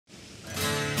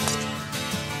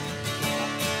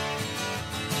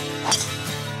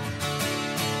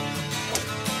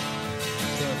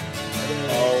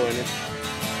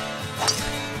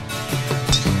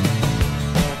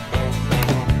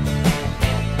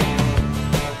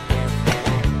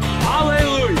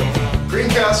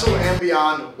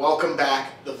Beyond, welcome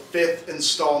back. The 5th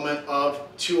installment of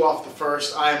 2 Off the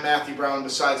First. I am Matthew Brown.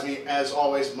 Besides me, as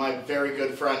always, my very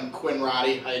good friend Quinn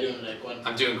Roddy. How you doing today, Quinn?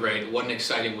 I'm doing great. What an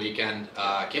exciting weekend.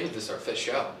 Can't believe this is our 5th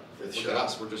show. Look at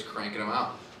us. We're just cranking them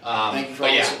out. Thank you for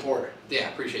all the support. Yeah,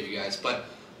 appreciate you guys. But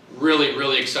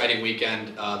really exciting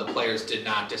weekend. The players did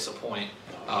not disappoint.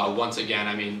 Once again,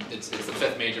 I mean, it's the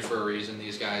 5th major for a reason.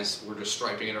 These guys were just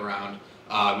striping it around.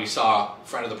 We saw a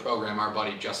friend of the program, our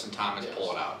buddy Justin Thomas,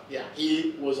 pull it out. Yeah,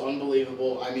 he was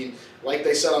unbelievable. I mean, like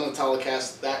they said on the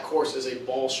telecast, that course is a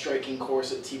ball striking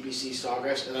course at TPC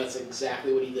Sawgrass, and that's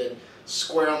exactly what he did.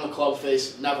 Square on the club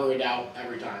face, never a doubt,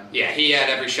 every time. Yeah, he had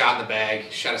every shot in the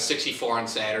bag. Shot a 64 on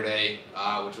Saturday,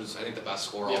 which was, I think, the best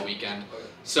score all weekend.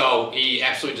 So he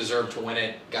absolutely deserved to win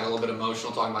it. Got a little bit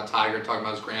emotional talking about Tiger, talking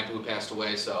about his grandpa who passed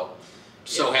away. So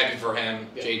happy for him,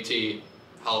 JT.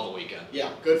 Hell of a weekend. Yeah,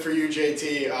 good for you,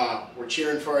 JT. We're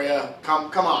cheering for you.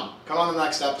 Come on the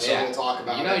next episode. We'll talk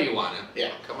about it. You know you want it. Yeah,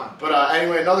 come on. But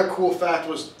anyway, another cool fact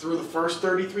was through the first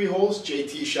 33 holes,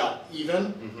 JT shot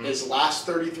even. His last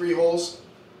 33 holes,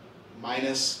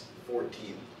 minus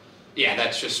 14. Yeah,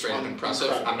 that's just straight up impressive.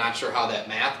 Incredible. I'm not sure how that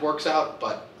math works out,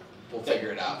 but we'll figure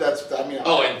it out.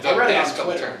 And the past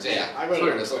couple turns,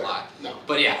 Twitter doesn't lie. No.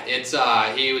 But yeah, it's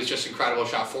he was just incredible.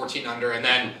 Shot 14 under, and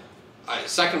then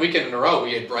second weekend in a row,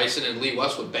 we had Bryson and Lee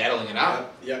Westwood battling it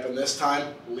out. Yep, and this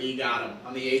time Lee got him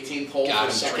on the 18th hole. Got for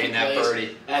him, second trained that place.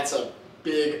 birdie. That's a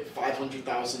big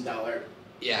 $500,000.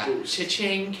 Yeah, boost.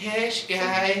 cha-ching cash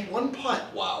guy. One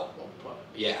putt. Wow. One putt.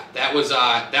 Yeah, that was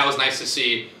nice to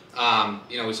see.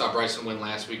 We saw Bryson win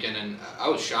last weekend, and I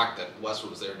was shocked that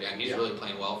Westwood was there again. He's really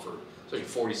playing well for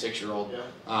especially a 46-year-old.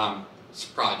 Yeah. It's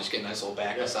probably just get a nice little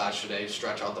back massage today,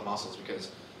 stretch out the muscles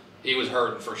because he was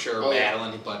hurting for sure,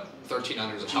 battling, but 13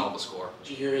 under is a hell of a score.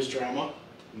 Did you hear his drama?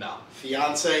 No.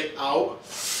 Fiance out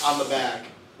on the back.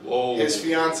 Whoa. His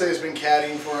fiance has been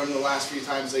caddying for him the last few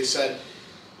times. They said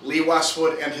Lee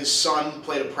Westwood and his son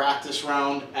played a practice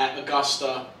round at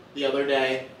Augusta the other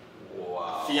day.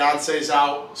 Wow. Fiance's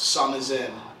out, son is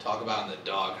in. Talk about in the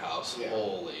doghouse. Yeah.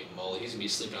 Holy moly. He's going to be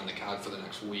sleeping on the couch for the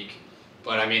next week.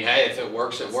 But, I mean, hey, if it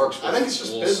works, it works. I think it's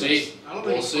just business. See. I don't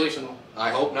think it's personal. I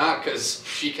hope not, because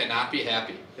she cannot be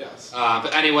happy. Yes.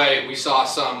 But anyway, we saw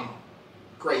some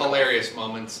hilarious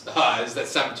moments. As that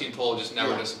 17th hole just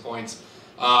never disappoints.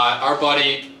 Our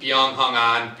buddy Byung hung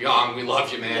on. Byung, we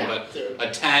love you, man. But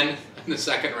a 10 in the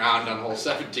second round on hole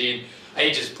 17.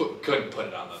 He just couldn't put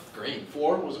it on the green.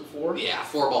 4? Was it 4? Yeah,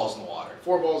 4 balls in the water.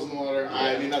 4 balls in the water. Yeah.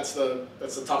 I mean, that's the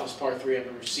toughest par 3 I've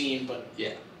ever seen. But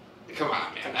yeah. Come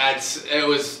on, man.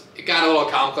 It got a little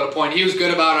comical at a point. He was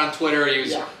good about it on Twitter. He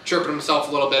was chirping himself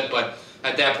a little bit, but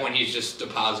at that point he's just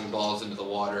depositing balls into the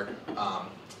water.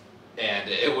 And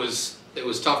it was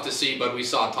tough to see, but we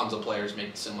saw tons of players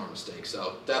make similar mistakes.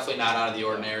 So definitely not out of the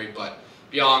ordinary, but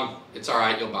Byung, it's all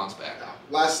right. You'll bounce back.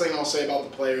 Last thing I'll say about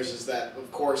the players is that,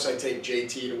 of course, I take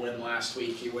JT to win last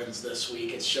week. He wins this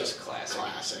week. It's just classic.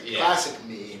 Yeah. Classic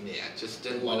me. Yeah, just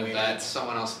didn't win a bet.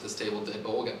 Someone else at this table did,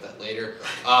 but we'll get that later.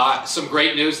 Some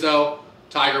great news, though.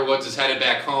 Tiger Woods is headed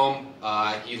back home.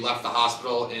 He left the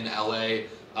hospital in L.A.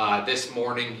 This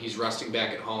morning. He's resting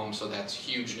back at home, so that's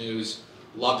huge news.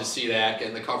 Love to see that, get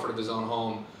in the comfort of his own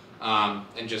home,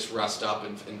 and just rest up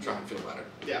and try and feel better.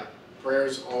 Yeah.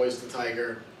 Prayers always to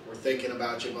Tiger. We're thinking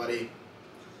about you, buddy.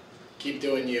 Keep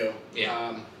doing you.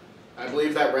 Yeah. I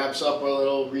believe that wraps up our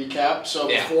little recap. So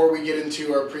before we get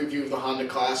into our preview of the Honda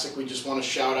Classic, we just want to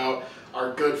shout out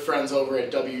our good friends over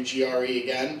at WGRE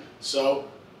again. So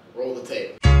roll the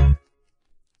tape.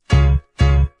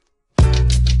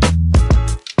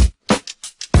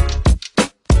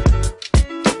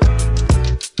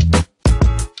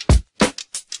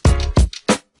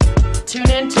 Tune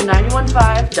in to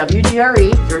 91.5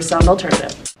 WGRE, your sound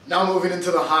alternative. Now moving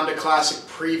into the Honda Classic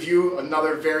preview,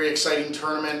 another very exciting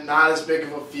tournament, not as big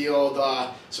of a field.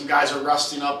 Some guys are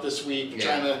resting up this week,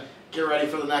 trying to get ready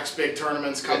for the next big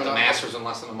tournaments coming up. The Masters in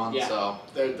less than a month, so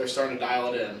they're starting to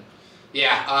dial it in.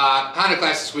 Yeah, Honda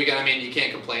Classic this weekend, I mean, you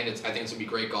can't complain. I think it's going to be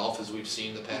great golf, as we've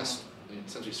seen the past,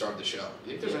 since we started the show.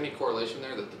 Do you think there's any correlation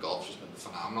there that the golf's just been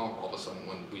phenomenal all of a sudden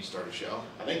when we start a show?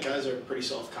 I think guys are pretty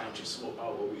self-conscious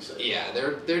about what we say. Yeah,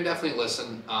 they're definitely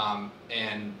listening,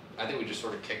 and I think we just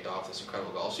sort of kicked off this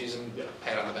incredible golf season.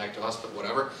 Pat on the back to us, but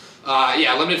whatever.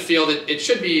 Limited field. It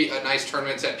should be a nice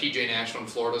tournament. It's at PGA National in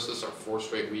Florida, so this is our 4th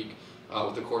straight week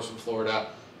with the course in Florida.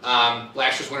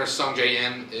 Last year's winner, Sung Jae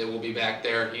Im, will be back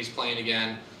there. He's playing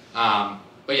again.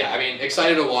 But yeah, I mean,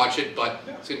 excited to watch it, but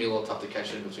it's going to be a little tough to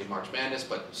catch it in between March Madness,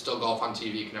 but still golf on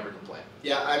TV, you can never complain.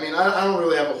 Yeah, I mean, I don't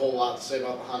really have a whole lot to say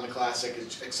about the Honda Classic,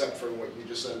 except for what you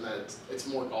just said, that it's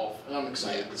more golf, and I'm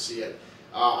excited to see it.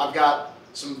 I've got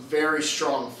some very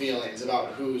strong feelings about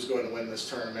who's going to win this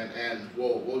tournament, and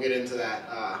we'll get into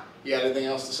that. You got anything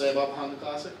else to say about the Honda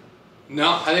Classic?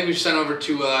 No, I think we've sent over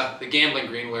to the Gambling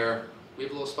Green where we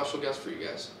have a little special guest for you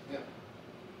guys. Yeah.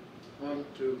 1,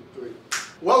 2, 3.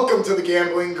 Welcome to the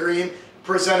Gambling Green,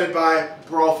 presented by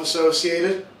Brolf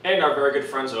Associated. And our very good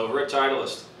friends over at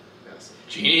Titleist. Yes.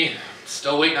 Jeannie,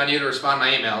 still waiting on you to respond to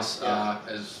my emails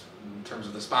as in terms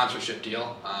of the sponsorship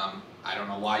deal. I don't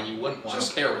know why you wouldn't want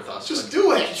to pair with us. Just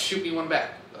do it. Just shoot me one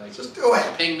back. Like, just do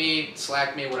it. Ping me,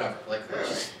 Slack me, whatever. Like, let's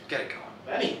just get it going.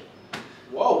 Benny.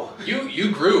 Whoa.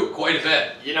 You grew quite a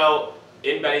bit. You know,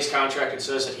 in Benny's contract it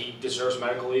says that he deserves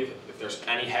medical leave if there's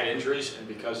any head injuries, and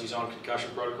because he's on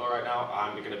concussion protocol right now,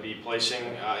 I'm going to be placing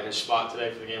in his spot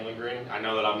today for the Gambling Green. I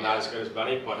know that I'm not as good as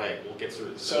Benny, but hey, we'll get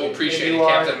through this. So we appreciate it,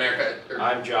 Captain America.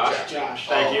 I'm Josh. Josh.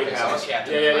 Thank you. Okay, so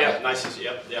Captain. Yeah. Nice to see you.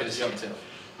 Yep. Good to see you too.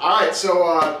 All right,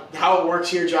 so how it works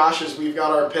here, Josh, is we've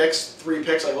got our picks, 3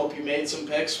 picks. I hope you made some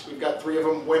picks. We've got 3 of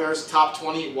them winners, top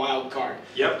 20, wild card.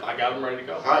 Yep, I got them ready to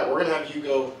go. All right, we're going to have you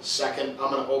go second.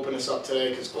 I'm going to open us up today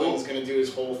because Quinn's going to do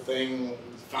his whole thing.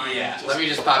 Fine. Yeah, let me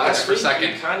just pop in for a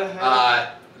second.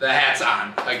 The hat's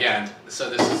on again.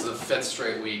 So this is the 5th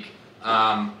straight week.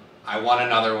 I won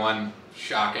another one.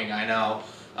 Shocking, I know.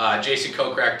 Jason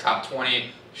Kokrak, top 20.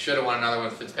 Should have won another one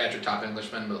with Fitzpatrick, top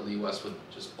Englishman, but Lee Westwood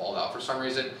just balled out for some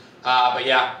reason. But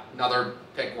yeah, another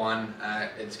pick one.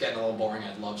 It's getting a little boring.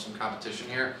 I'd love some competition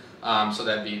here. So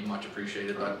that'd be much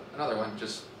appreciated. But another one,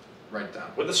 just write it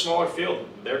down. With a smaller field,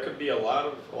 there could be a lot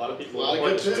of people. A lot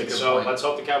of good picks. So let's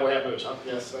hope the Cowboy hat moves, huh?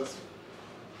 Yes, that's.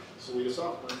 So lead us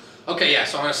off, man. Okay, yeah,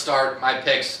 so I'm going to start my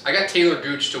picks. I got Taylor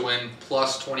Gooch to win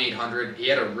plus 2,800. He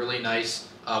had a really nice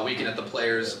weekend at the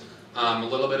Players. A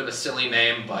little bit of a silly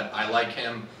name, but I like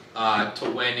him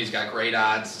to win. He's got great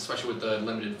odds, especially with the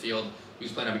limited field. He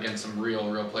was playing up against some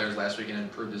real players last weekend and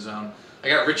improved his own. I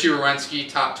got Richie Rowensky,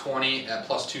 top 20 at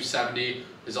plus 270.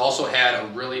 He's also had a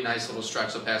really nice little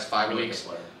stretch the past 5 weeks.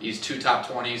 He's 2 top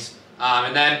 20s.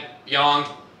 And then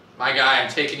Byung, my guy, I'm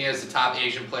taking you as the top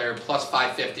Asian player, plus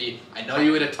 550. I know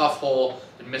you hit a tough hole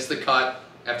and missed the cut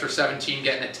after 17,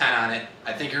 getting a 10 on it.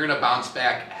 I think you're going to bounce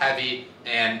back heavy,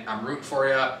 and I'm rooting for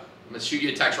you. I'm going to shoot you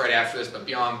a text right after this, but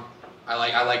Byung, I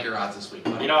like your odds this week.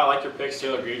 You know, I like your picks.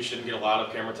 Taylor Gooch didn't get a lot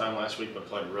of camera time last week, but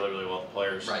played really well with the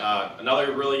Players. Right.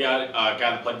 Another really guy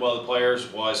that played well with the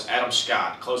Players was Adam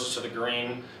Scott, closest to the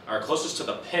green, or closest to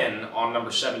the pin on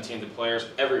number 17 to the Players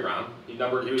every round. He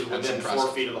was within 4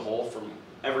 feet of the hole from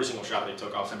every single shot that he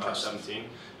took off number 17.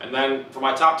 And then for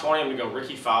my top 20, I'm going to go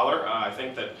Ricky Fowler. I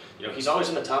think that he's always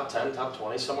in the top 10, top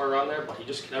 20, somewhere around there, but he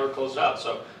just can never close it out.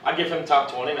 So I'd give him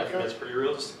top 20, and I think that's pretty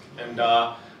realistic. And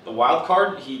the wild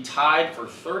card, he tied for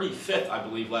 35th, I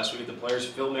believe, last week at the Players.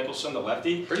 Phil Mickelson, the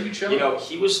lefty. Pretty good show.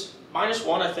 He was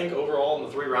 -1, I think, overall in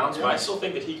the 3 rounds, but I still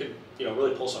think that he could,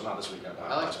 really pull something out this weekend.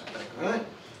 I like that. All right,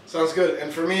 sounds good.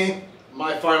 And for me,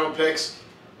 my final picks,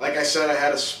 like I said, I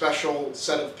had a special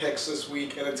set of picks this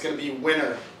week, and it's going to be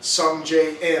winner Sung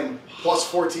Jae Im, plus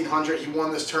 1,400. He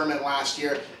won this tournament last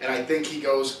year, and I think he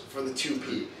goes for the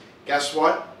 2P. Guess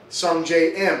what? Sung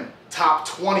Jae Im, top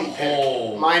 20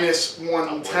 pick, minus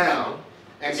 110.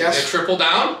 And guess triple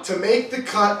down? To make the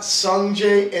cut, Sung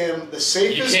Jae Im, the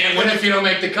safest. You can't win if you don't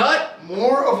make the cut.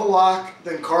 More of a lock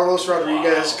than Carlos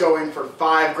Rodriguez going for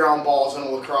 5 ground balls in a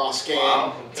lacrosse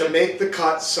game. To make the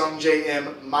cut, Sung Jae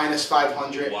Im, minus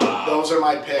 500. Wow. Those are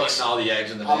my picks. Putting all the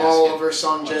eggs in the basket. I'm all over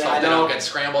Sung Jae. I don't get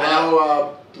scrambled I up.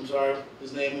 know, I'm sorry,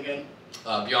 his name again?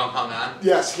 Byung hung on.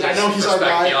 Yes, I know he's our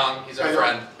guy. Byung, he's our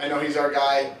friend. I know he's our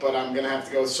guy, but I'm going to have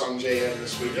to go with Sung Jae Im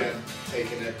this weekend,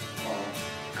 taking it.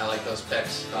 I like those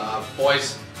picks.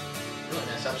 Boys, really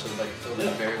nice episode. Like, filled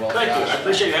in very well. Thank you. I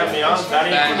appreciate you having me on.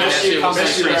 Benny, We'll see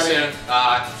you Benny. soon.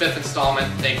 5th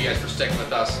installment. Thank you guys for sticking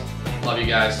with us. Love you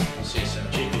guys. We'll see you soon.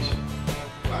 Cheapies.